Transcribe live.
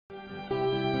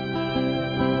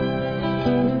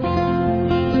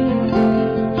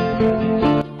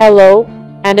Hello,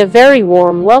 and a very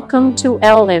warm welcome to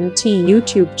LMT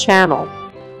YouTube channel.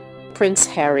 Prince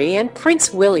Harry and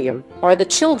Prince William are the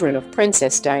children of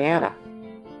Princess Diana.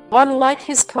 Unlike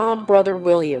his calm brother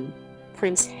William,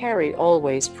 Prince Harry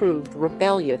always proved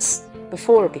rebellious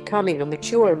before becoming a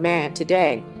mature man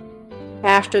today.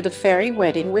 After the fairy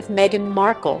wedding with Meghan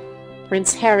Markle,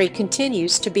 Prince Harry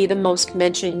continues to be the most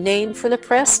mentioned name for the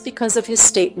press because of his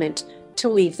statement to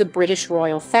leave the British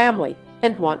royal family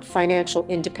and want financial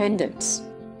independence.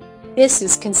 This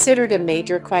is considered a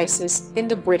major crisis in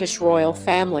the British royal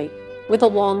family, with a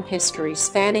long history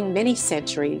spanning many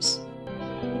centuries.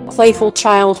 Playful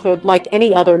childhood like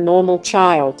any other normal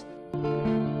child.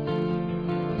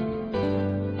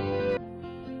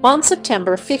 On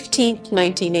September 15,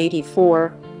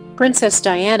 1984, Princess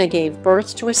Diana gave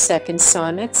birth to a second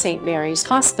son at St. Mary's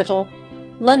Hospital,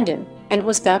 London, and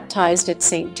was baptized at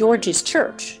St. George's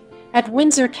Church at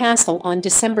Windsor Castle on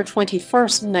December 21,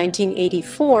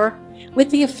 1984,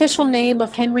 with the official name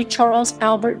of Henry Charles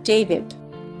Albert David.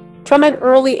 From an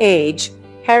early age,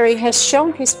 Harry has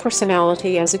shown his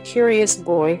personality as a curious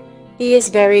boy. He is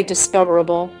very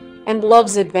discoverable and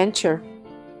loves adventure.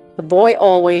 The boy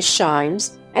always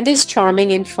shines and is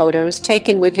charming in photos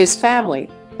taken with his family,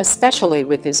 especially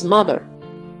with his mother.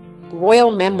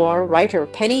 Royal memoir writer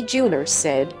Penny Junor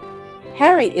said,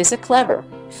 "Harry is a clever,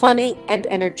 funny, and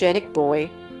energetic boy.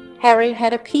 Harry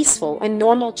had a peaceful and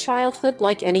normal childhood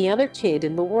like any other kid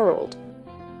in the world."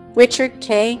 Richard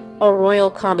Kay, a royal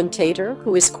commentator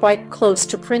who is quite close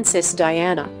to Princess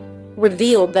Diana,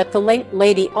 revealed that the late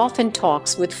lady often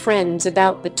talks with friends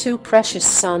about the two precious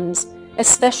sons,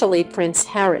 especially Prince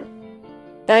Harry.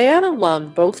 Diana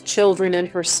loved both children and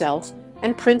herself,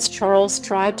 and Prince Charles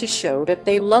tried to show that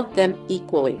they loved them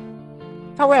equally.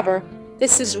 However,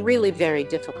 this is really very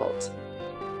difficult.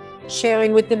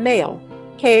 Sharing with the Mail,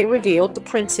 Kay revealed the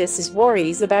princess's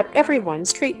worries about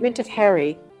everyone's treatment of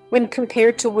Harry when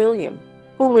compared to William,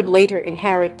 who would later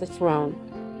inherit the throne.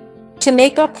 To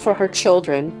make up for her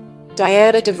children,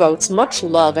 Diana devotes much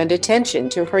love and attention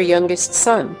to her youngest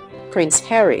son, Prince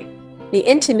Harry. The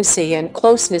intimacy and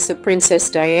closeness of Princess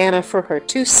Diana for her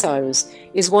two sons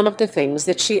is one of the things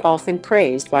that she often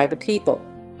praised by the people.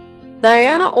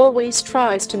 Diana always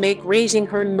tries to make raising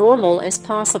her normal as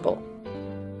possible.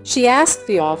 She asked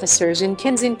the officers in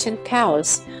Kensington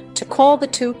Palace to call the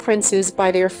two princes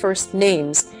by their first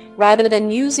names rather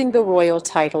than using the royal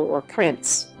title or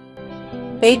prince.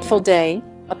 Fateful day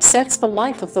upsets the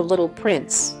life of the little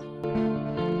prince.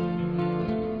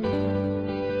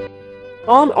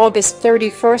 On August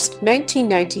 31,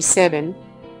 1997,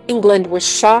 England was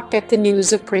shocked at the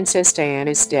news of Princess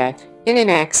Diana's death in an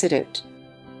accident.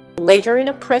 Later in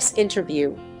a press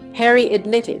interview, Harry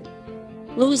admitted,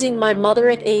 "Losing my mother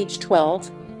at age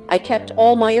 12, I kept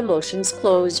all my emotions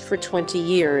closed for 20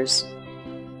 years.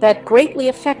 That greatly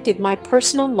affected my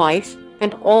personal life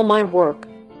and all my work.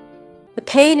 The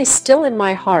pain is still in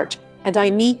my heart, and I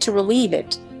need to relieve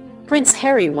it." Prince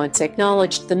Harry once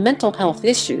acknowledged the mental health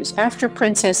issues after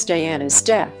Princess Diana's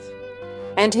death,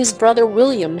 and his brother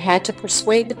William had to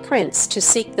persuade the prince to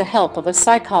seek the help of a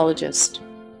psychologist.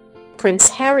 Prince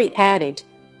Harry added,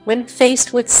 "When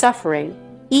faced with suffering,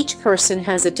 each person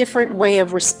has a different way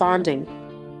of responding.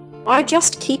 I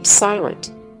just keep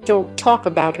silent, don't talk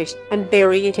about it, and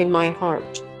bury it in my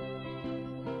heart."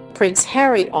 Prince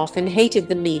Harry often hated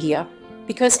the media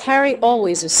because Harry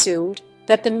always assumed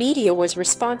that the media was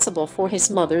responsible for his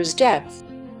mother's death.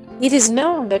 It is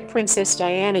known that Princess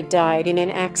Diana died in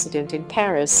an accident in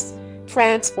Paris,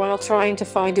 France, while trying to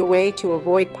find a way to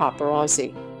avoid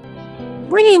paparazzi,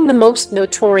 bringing the most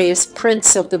notorious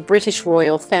prince of the British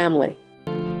royal family.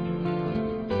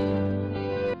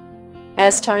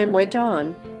 As time went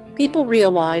on, people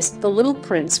realized the little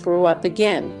prince grew up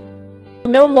again.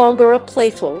 No longer a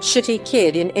playful, shitty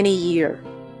kid in any year.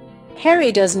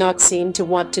 Harry does not seem to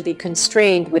want to be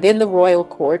constrained within the royal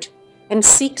court and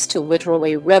seeks to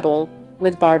literally rebel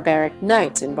with barbaric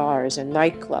nights in bars and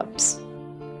nightclubs.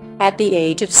 At the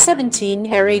age of 17,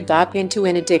 Harry got into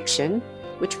an addiction,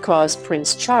 which caused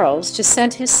Prince Charles to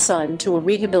send his son to a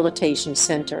rehabilitation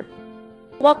center.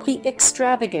 While the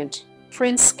extravagant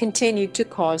Prince continued to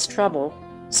cause trouble,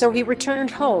 so he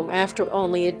returned home after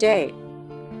only a day.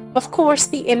 Of course,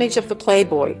 the image of the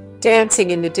playboy dancing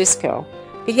in the disco,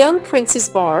 the young prince's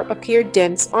bar, appeared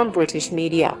dense on British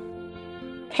media.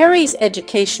 Harry's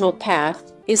educational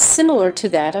path is similar to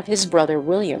that of his brother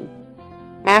William.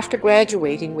 After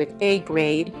graduating with A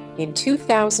grade in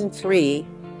 2003,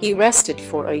 he rested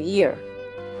for a year.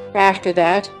 After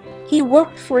that, he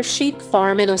worked for a sheep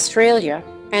farm in Australia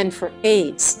and for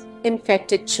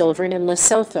AIDS-infected children in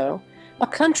Lesotho, a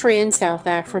country in South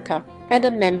Africa, and a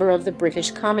member of the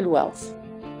British Commonwealth.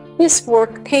 This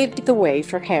work paved the way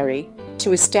for Harry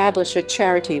to establish a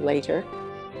charity later.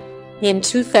 In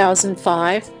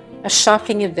 2005, a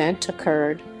shocking event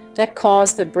occurred that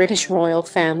caused the British royal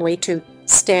family to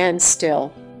stand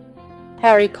still.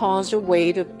 Harry caused a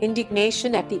wave of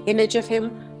indignation at the image of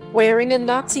him wearing a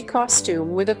Nazi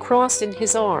costume with a cross in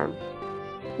his arm.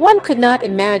 One could not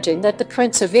imagine that the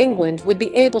Prince of England would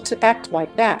be able to act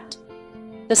like that.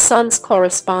 The Sun's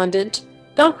correspondent,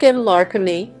 Duncan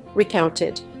Larkamy,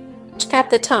 recounted, "At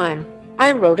the time,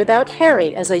 I wrote about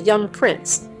Harry as a young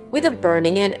prince with a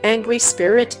burning and angry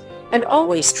spirit and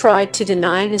always tried to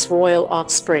deny his royal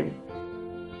offspring.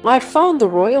 I phoned the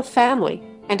royal family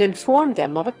and informed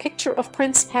them of a picture of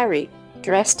Prince Harry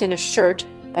dressed in a shirt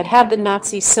that had the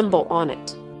Nazi symbol on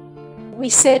it. We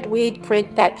said we'd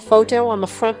print that photo on the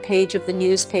front page of the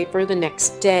newspaper the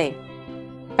next day."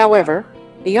 However,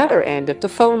 the other end of the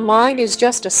phone line is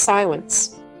just a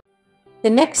silence. The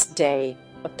next day,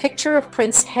 a picture of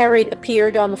Prince Harry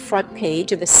appeared on the front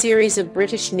page of a series of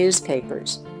British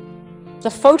newspapers.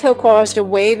 The photo caused a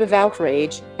wave of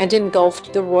outrage and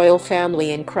engulfed the royal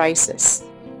family in crisis.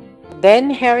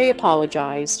 Then Harry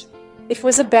apologized. "It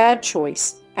was a bad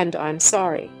choice, and I'm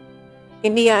sorry."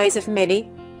 In the eyes of many,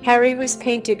 Harry was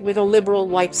painted with a liberal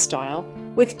lifestyle,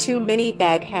 with too many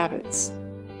bad habits.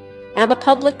 And the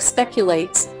public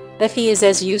speculates that he is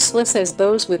as useless as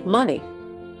those with money.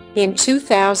 In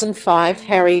 2005,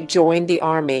 Harry joined the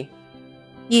army.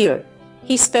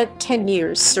 He spent 10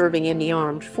 years serving in the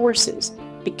armed forces,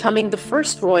 becoming the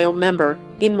first royal member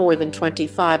in more than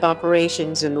 25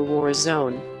 operations in the war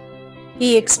zone.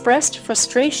 He expressed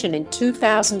frustration in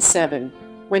 2007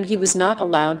 when he was not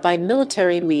allowed by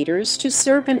military leaders to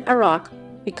serve in Iraq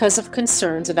because of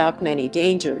concerns about many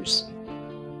dangers.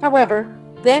 However,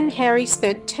 then Harry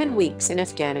spent 10 weeks in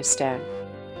Afghanistan.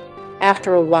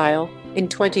 After a while, in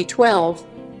 2012,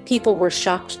 people were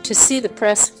shocked to see the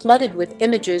press flooded with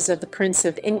images of the Prince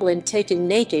of England taken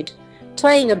naked,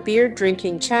 playing a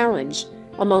beer-drinking challenge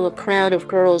among a crowd of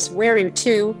girls wearing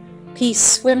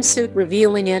two-piece swimsuit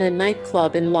revealing at a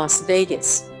nightclub in Las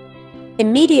Vegas.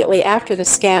 Immediately after the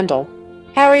scandal,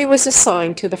 Harry was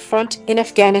assigned to the front in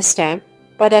Afghanistan,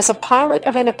 but as a pilot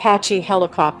of an Apache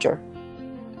helicopter.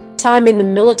 Time in the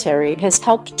military has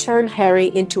helped turn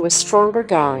Harry into a stronger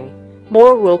guy,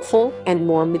 more willful and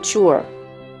more mature.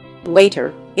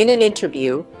 Later, in an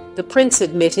interview, the prince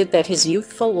admitted that his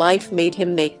youthful life made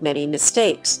him make many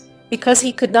mistakes, because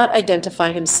he could not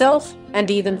identify himself and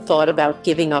even thought about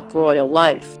giving up royal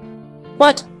life.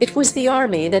 But it was the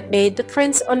army that made the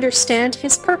prince understand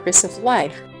his purpose of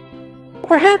life.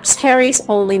 Perhaps Harry's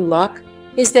only luck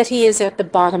is that he is at the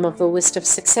bottom of the list of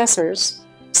successors,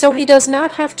 so he does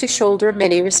not have to shoulder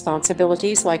many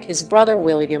responsibilities like his brother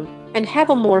William and have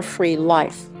a more free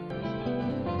life.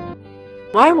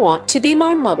 I want to be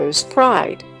my mother's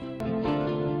pride.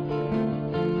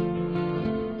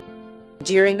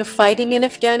 During the fighting in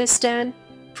Afghanistan,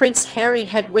 Prince Harry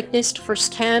had witnessed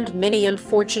firsthand many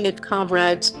unfortunate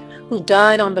comrades who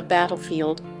died on the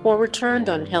battlefield or returned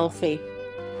unhealthy.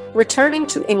 Returning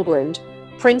to England,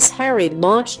 Prince Harry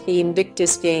launched the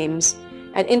Invictus Games,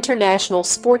 an international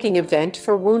sporting event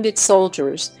for wounded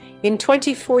soldiers, in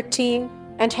 2014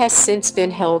 and has since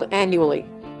been held annually.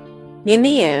 In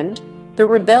the end, the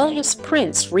rebellious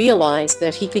prince realized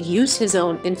that he could use his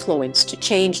own influence to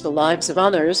change the lives of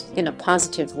others in a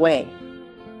positive way.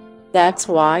 That's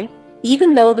why,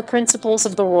 even though the principals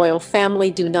of the royal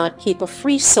family do not keep a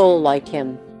free soul like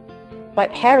him,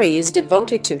 but Harry is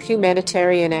devoted to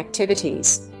humanitarian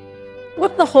activities.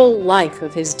 What the whole life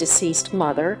of his deceased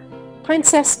mother,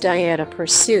 Princess Diana,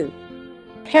 pursued.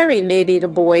 Harry may be the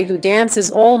boy who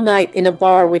dances all night in a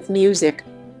bar with music,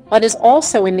 but is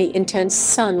also in the intense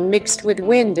sun mixed with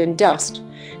wind and dust,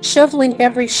 shoveling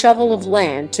every shovel of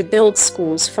land to build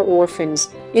schools for orphans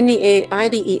in the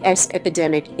AIDS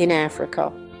epidemic in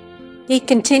Africa. He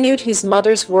continued his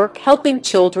mother's work helping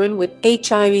children with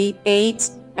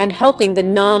HIV/AIDS and helping the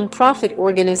non-profit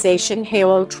organization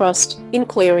Halo Trust in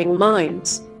clearing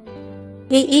mines.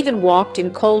 He even walked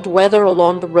in cold weather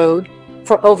along the road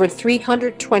for over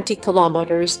 320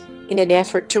 kilometers in an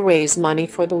effort to raise money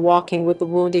for the Walking with the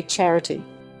Wounded charity.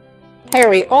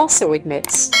 Harry also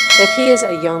admits that he is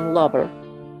a young lover.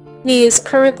 He is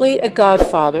currently a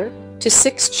godfather to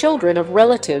 6 children of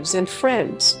relatives and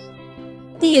friends.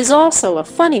 He is also a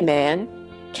funny man,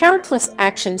 countless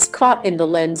actions caught in the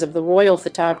lens of the royal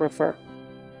photographer.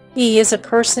 He is a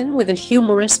person with a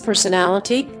humorous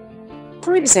personality.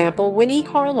 For example, Winnie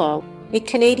Harlow, a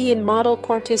Canadian model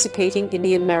participating in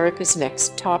the America's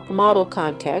Next Top Model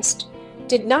contest,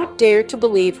 did not dare to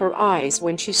believe her eyes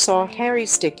when she saw Harry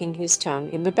sticking his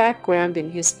tongue in the background in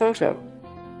his photo.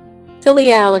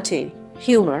 Filiality,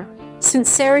 humor,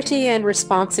 sincerity, and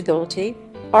responsibility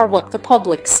are what the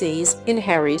public sees in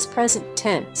Harry's present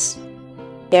tense.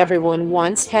 Everyone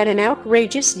once had an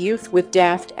outrageous youth with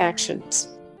daft actions.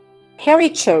 Harry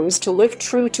chose to live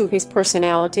true to his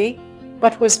personality,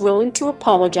 but was willing to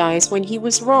apologize when he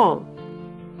was wrong.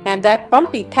 And that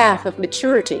bumpy path of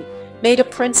maturity made a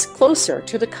prince closer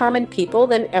to the common people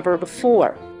than ever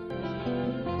before.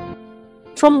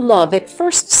 From love at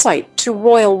first sight to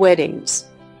royal weddings.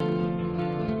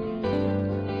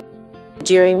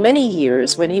 During many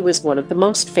years when he was one of the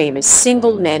most famous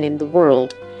single men in the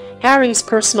world, Harry's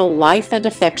personal life and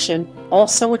affection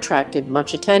also attracted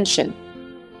much attention.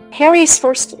 Harry's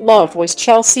first love was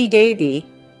Chelsea Davy,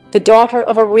 the daughter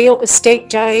of a real estate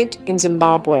giant in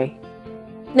Zimbabwe.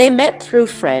 They met through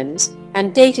friends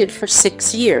and dated for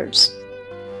 6 years.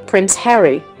 Prince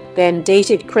Harry then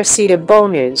dated Cressida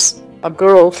Bones, a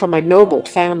girl from a noble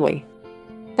family.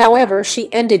 However,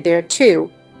 she ended their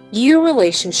 2-year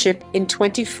relationship in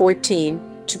 2014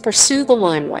 to pursue the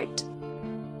limelight.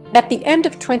 At the end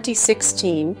of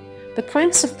 2016, the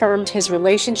prince affirmed his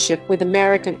relationship with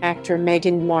American actor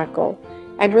Meghan Markle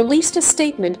and released a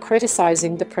statement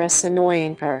criticizing the press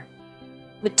annoying her.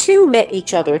 The two met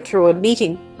each other through a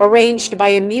meeting arranged by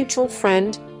a mutual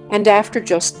friend, and after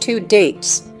just 2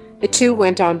 dates, the two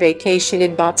went on vacation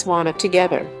in Botswana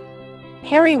together.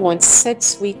 Harry once said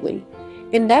sweetly,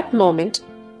 "In that moment,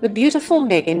 the beautiful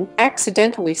Meghan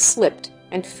accidentally slipped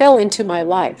and fell into my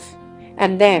life,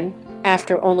 and then,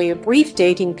 after only a brief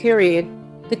dating period,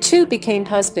 the two became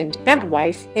husband and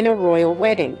wife in a royal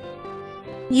wedding."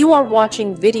 You are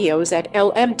watching videos at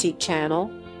LMT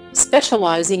channel,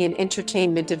 specializing in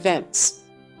entertainment events.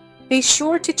 Be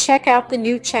sure to check out the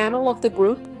new channel of the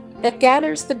group that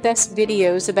gathers the best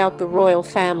videos about the royal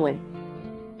family.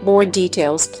 More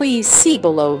details please see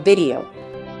below video.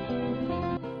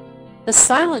 The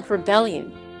Silent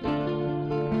Rebellion.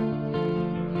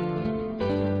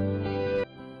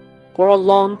 For a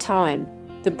long time,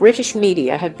 the British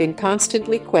media have been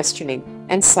constantly questioning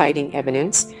and citing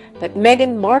evidence that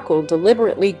Meghan Markle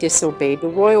deliberately disobeyed the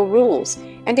royal rules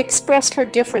and expressed her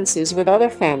differences with other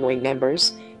family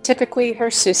members, typically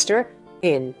her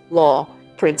sister-in-law,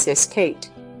 Princess Kate.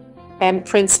 And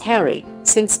Prince Harry,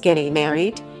 since getting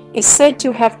married, is said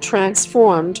to have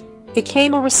transformed,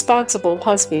 became a responsible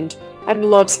husband, and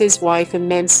loves his wife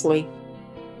immensely.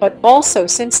 But also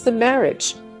since the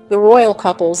marriage, the royal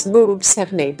couple's moves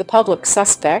have made the public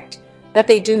suspect that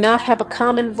they do not have a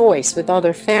common voice with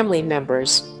other family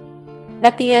members.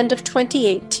 At the end of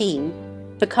 2018,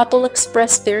 the couple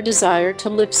expressed their desire to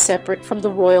live separate from the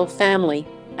royal family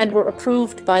and were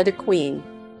approved by the Queen.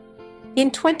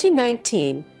 In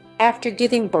 2019, after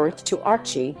giving birth to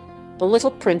Archie, the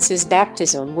little prince's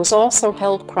baptism was also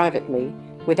held privately,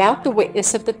 without the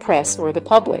witness of the press or the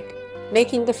public,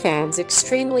 making the fans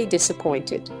extremely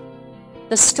disappointed.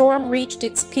 The storm reached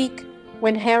its peak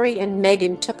when Harry and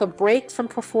Meghan took a break from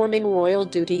performing royal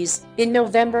duties in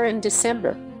November and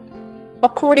December.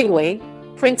 Accordingly,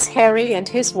 Prince Harry and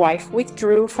his wife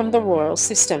withdrew from the royal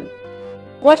system.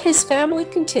 But his family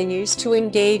continues to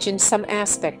engage in some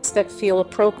aspects that feel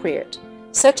appropriate,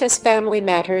 such as family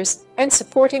matters and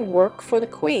supporting work for the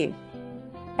Queen.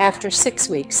 After 6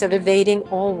 weeks of evading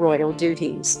all royal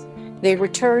duties, they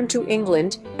returned to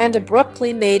England and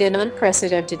abruptly made an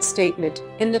unprecedented statement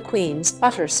in the Queen's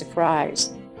utter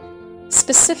surprise.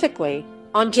 Specifically,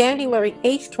 on January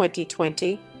 8,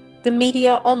 2020, the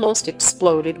media almost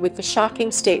exploded with the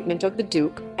shocking statement of the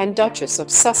Duke and Duchess of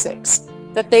Sussex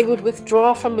that they would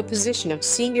withdraw from the position of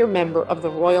senior member of the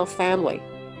royal family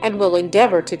and will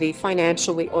endeavor to be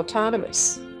financially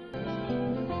autonomous.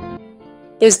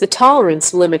 Is the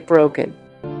tolerance limit broken?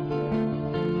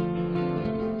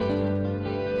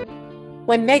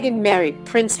 When Meghan married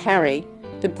Prince Harry,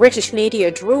 the British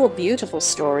media drew a beautiful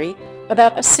story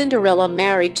about a Cinderella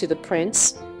married to the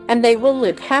prince, and they will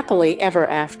live happily ever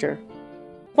after.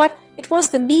 But it was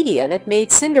the media that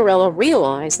made Cinderella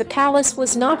realize the palace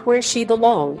was not where she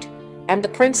belonged, and the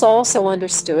prince also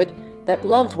understood that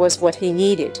love was what he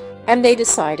needed, and they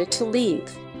decided to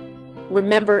leave.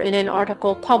 Remember, in an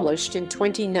article published in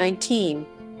 2019,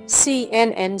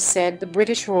 CNN said the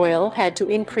British royal had to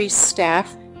increase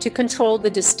staff to control the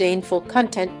disdainful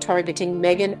content targeting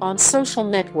Meghan on social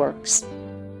networks.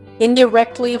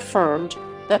 Indirectly affirmed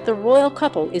that the royal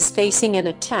couple is facing an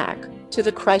attack to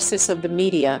the crisis of the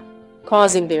media,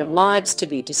 causing their lives to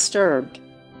be disturbed.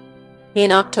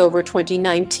 In October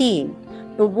 2019,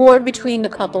 the war between the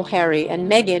couple Harry and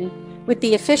Meghan with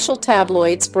the official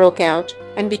tabloids broke out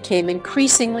and became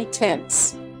increasingly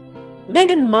tense.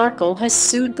 Meghan Markle has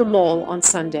sued the mall on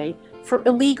Sunday for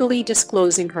illegally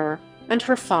disclosing her and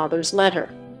her father's letter.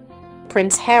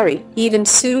 Prince Harry even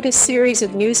sued a series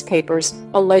of newspapers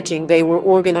alleging they were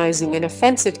organizing an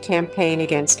offensive campaign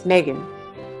against Meghan.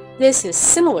 This is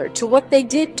similar to what they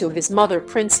did to his mother,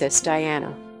 Princess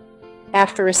Diana.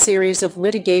 After a series of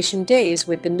litigation days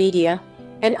with the media,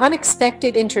 an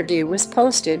unexpected interview was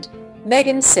posted.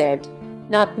 Meghan said,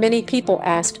 "Not many people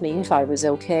asked me if I was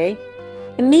okay."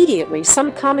 Immediately,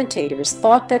 some commentators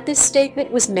thought that this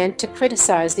statement was meant to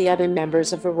criticize the other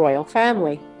members of the royal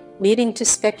family, leading to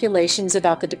speculations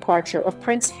about the departure of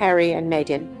Prince Harry and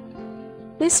Meghan.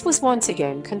 This was once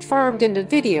again confirmed in the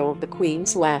video of the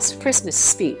Queen's last Christmas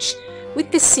speech,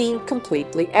 with the scene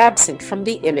completely absent from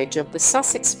the image of the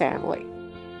Sussex family.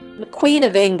 The Queen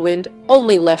of England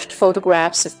only left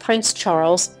photographs of Prince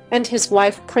Charles and his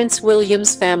wife Prince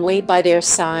William's family by their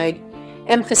side,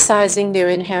 emphasizing their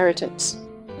inheritance.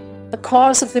 The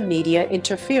cause of the media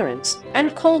interference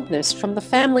and coldness from the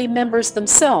family members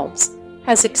themselves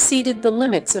has exceeded the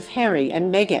limits of Harry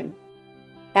and Meghan.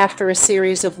 After a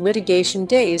series of litigation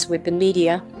days with the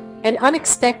media, an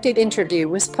unexpected interview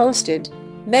was posted.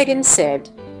 Meghan said,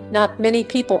 "Not many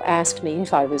people asked me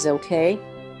if I was okay."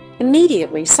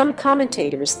 Immediately, some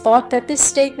commentators thought that this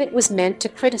statement was meant to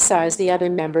criticize the other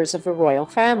members of the royal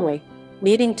family,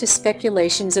 leading to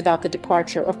speculations about the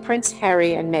departure of Prince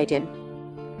Harry and Meghan.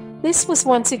 This was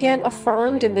once again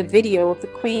affirmed in the video of the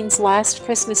Queen's last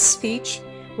Christmas speech,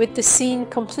 with the scene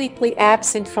completely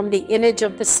absent from the image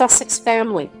of the Sussex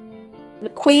family. The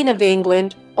Queen of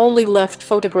England only left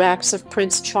photographs of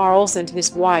Prince Charles and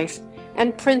his wife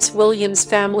and Prince William's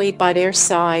family by their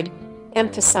side,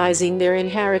 emphasizing their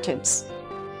inheritance.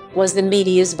 Was the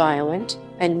media's violent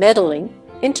and meddling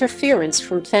interference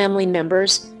from family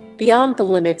members beyond the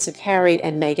limits of Harry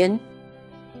and Meghan?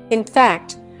 In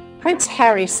fact, Prince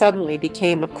Harry suddenly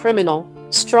became a criminal,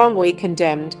 strongly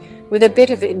condemned, with a bit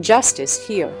of injustice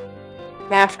here.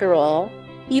 After all,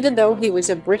 even though he was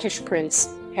a British prince,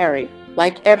 Harry,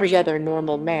 like every other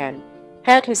normal man,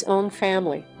 had his own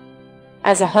family.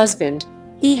 As a husband,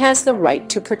 he has the right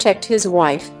to protect his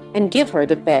wife and give her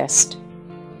the best.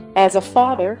 As a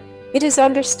father, it is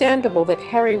understandable that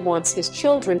Harry wants his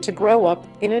children to grow up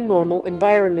in a normal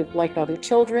environment like other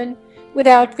children,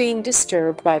 without being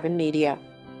disturbed by the media.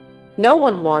 No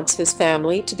one wants his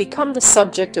family to become the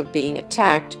subject of being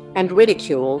attacked and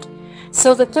ridiculed,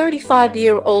 so the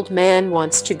 35-year-old man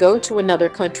wants to go to another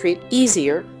country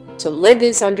easier to live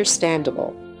is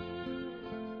understandable.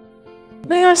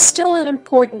 They are still an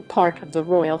important part of the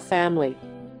royal family.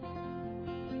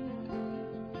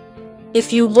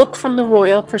 If you look from the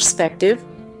royal perspective,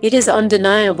 it is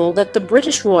undeniable that the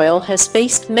British royal has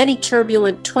faced many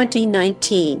turbulent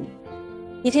 2019.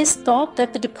 It is thought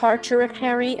that the departure of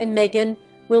Harry and Meghan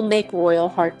will make royal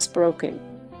hearts broken.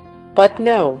 But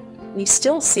no, we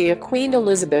still see a Queen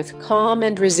Elizabeth calm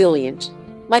and resilient,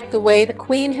 like the way the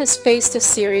Queen has faced a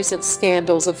series of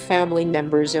scandals of family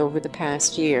members over the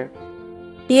past year.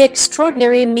 The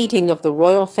extraordinary meeting of the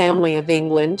royal family of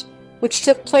England, which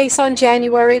took place on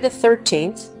January the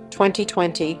 13th,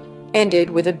 2020,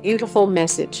 ended with a beautiful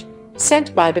message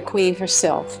sent by the Queen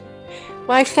herself.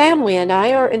 "My family and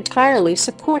I are entirely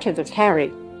supportive of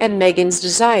Harry and Meghan's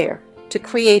desire to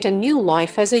create a new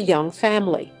life as a young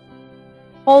family.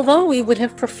 Although we would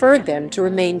have preferred them to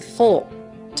remain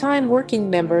full-time working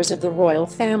members of the royal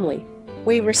family,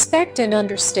 we respect and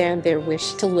understand their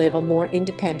wish to live a more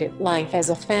independent life as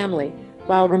a family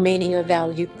while remaining a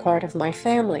valued part of my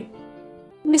family."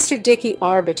 Mr. Dickie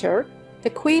Arbiter, the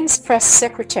Queen's press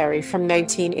secretary from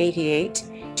 1988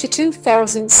 to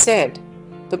 2000, said,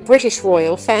 "The British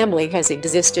royal family has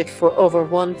existed for over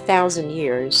 1,000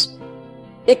 years.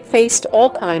 It faced all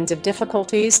kinds of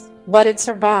difficulties, but it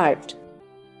survived.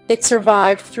 It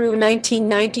survived through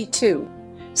 1992,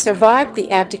 survived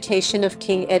the abdication of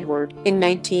King Edward in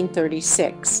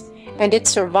 1936, and it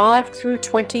survived through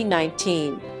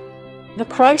 2019. The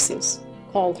crisis,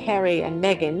 called Harry and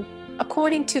Meghan,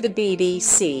 according to the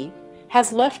BBC,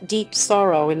 has left deep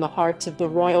sorrow in the hearts of the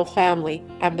royal family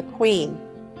and the Queen,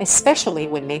 especially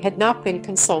when they had not been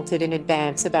consulted in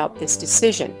advance about this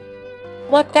decision.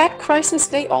 But that crisis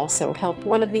may also help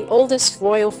one of the oldest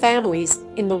royal families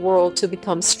in the world to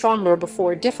become stronger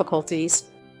before difficulties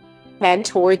and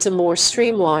towards a more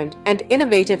streamlined and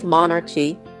innovative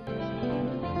monarchy.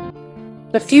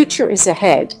 The future is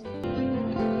ahead."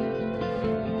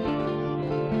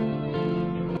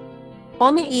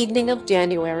 On the evening of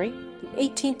January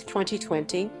 18,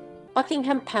 2020,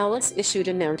 Buckingham Palace issued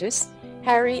a notice.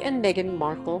 Harry and Meghan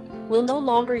Markle will no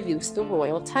longer use the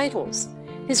royal titles.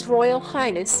 His Royal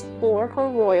Highness or Her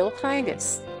Royal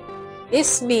Highness.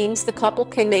 This means the couple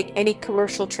can make any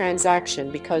commercial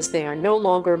transaction because they are no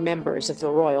longer members of the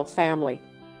royal family.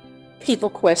 People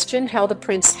question how the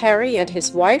Prince Harry and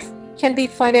his wife can be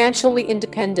financially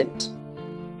independent.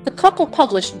 The couple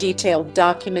published detailed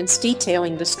documents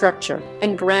detailing the structure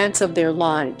and grants of their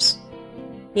lives.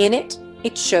 In it,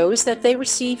 it shows that they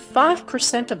receive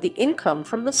 5% of the income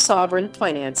from the Sovereign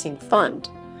Financing Fund,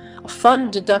 a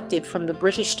fund deducted from the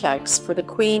British tax for the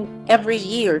Queen every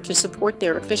year to support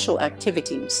their official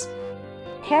activities.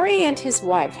 Harry and his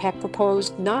wife have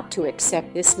proposed not to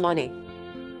accept this money.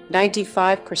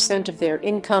 95% of their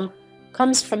income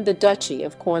comes from the Duchy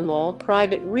of Cornwall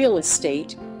private real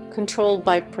estate controlled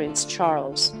by Prince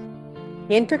Charles.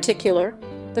 In particular,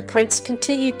 the prince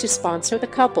continued to sponsor the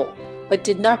couple, but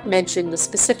did not mention the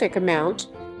specific amount.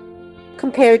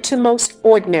 Compared to most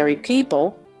ordinary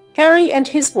people, Harry and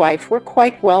his wife were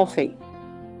quite wealthy.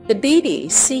 The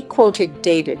BBC quoted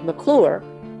David McClure,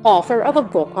 author of a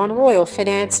book on royal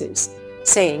finances,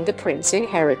 saying the prince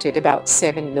inherited about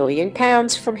 £7 million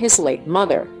from his late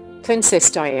mother,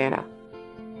 Princess Diana.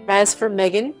 As for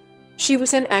Meghan, she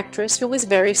was an actress who was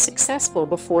very successful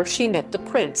before she met the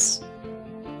prince.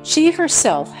 She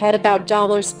herself had about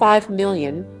 $5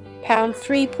 million,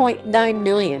 £3.9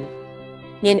 million,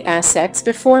 in assets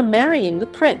before marrying the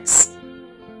prince.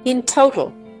 In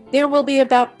total, there will be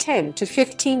about 10 to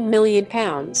 15 million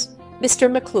pounds,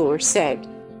 Mr. McClure said.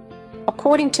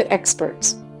 According to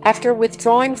experts, after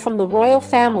withdrawing from the royal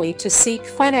family to seek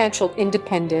financial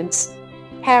independence,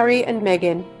 Harry and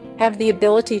Meghan have the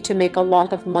ability to make a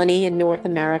lot of money in North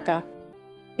America.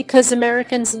 Because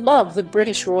Americans love the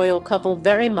British royal couple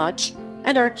very much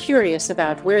and are curious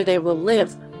about where they will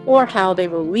live or how they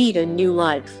will lead a new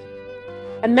life.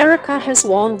 America has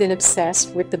long been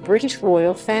obsessed with the British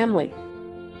royal family.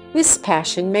 This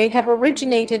passion may have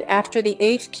originated after the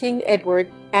 8th King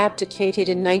Edward abdicated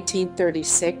in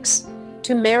 1936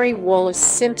 to marry Wallis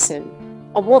Simpson,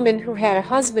 a woman who had a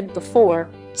husband before,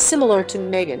 similar to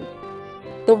Meghan.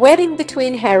 The wedding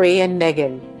between Harry and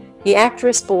Meghan, the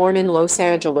actress born in Los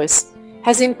Angeles,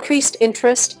 has increased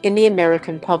interest in the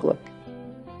American public.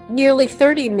 Nearly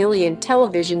 30 million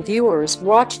television viewers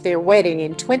watched their wedding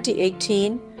in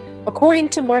 2018, according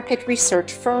to market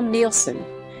research firm Nielsen,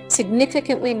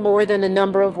 significantly more than the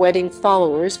number of wedding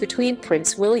followers between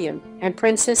Prince William and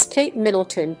Princess Kate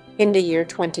Middleton in the year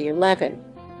 2011.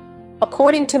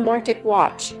 According to Market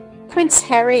Watch, Prince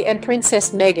Harry and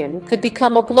Princess Meghan could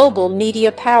become a global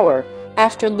media power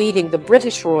after leaving the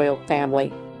British royal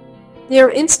family. Their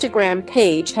Instagram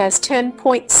page has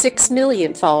 10.6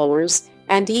 million followers,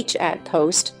 and each ad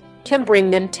post can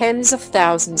bring them tens of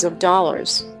thousands of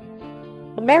dollars.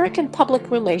 American public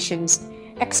relations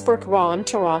expert Ron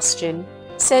Tarostyan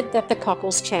said that the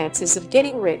couple's chances of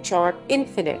getting rich are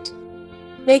infinite.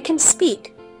 They can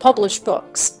speak, publish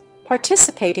books,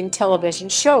 participate in television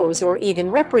shows, or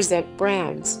even represent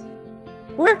brands.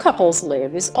 Where couples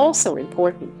live is also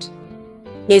important.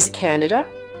 Is Canada,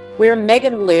 where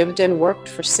Meghan lived and worked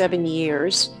for 7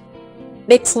 years.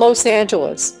 It's Los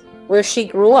Angeles, where she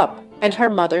grew up, and her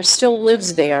mother still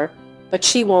lives there, but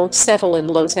she won't settle in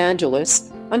Los Angeles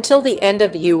until the end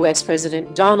of U.S.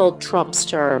 President Donald Trump's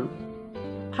term.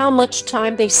 How much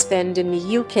time they spend in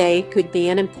the UK could be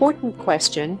an important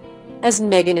question, as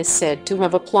Meghan is said to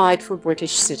have applied for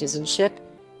British citizenship,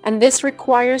 and this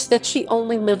requires that she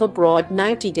only live abroad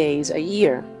 90 days a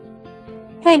year.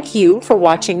 Thank you for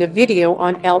watching the video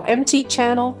on LMT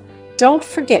channel. Don't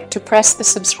forget to press the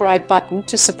subscribe button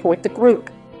to support the group.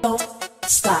 Don't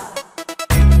stop.